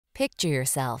Picture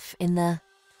yourself in the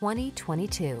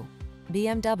 2022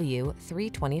 BMW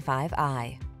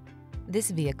 325i. This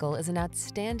vehicle is an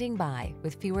outstanding buy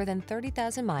with fewer than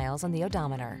 30,000 miles on the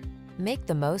odometer. Make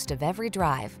the most of every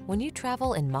drive when you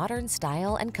travel in modern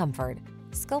style and comfort.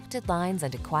 Sculpted lines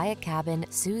and a quiet cabin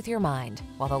soothe your mind,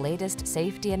 while the latest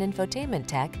safety and infotainment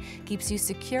tech keeps you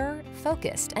secure,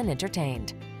 focused, and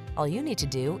entertained. All you need to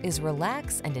do is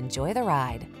relax and enjoy the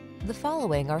ride. The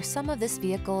following are some of this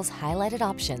vehicle's highlighted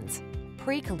options: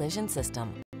 pre-collision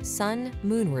system, sun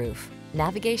moonroof,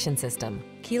 navigation system,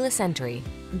 keyless entry,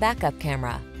 backup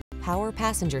camera, power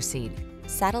passenger seat,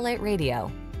 satellite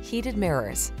radio, heated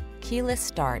mirrors, keyless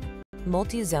start,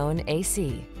 multi-zone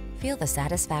AC. Feel the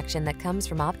satisfaction that comes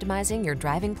from optimizing your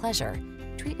driving pleasure.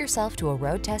 Treat yourself to a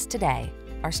road test today.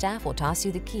 Our staff will toss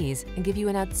you the keys and give you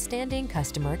an outstanding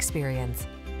customer experience.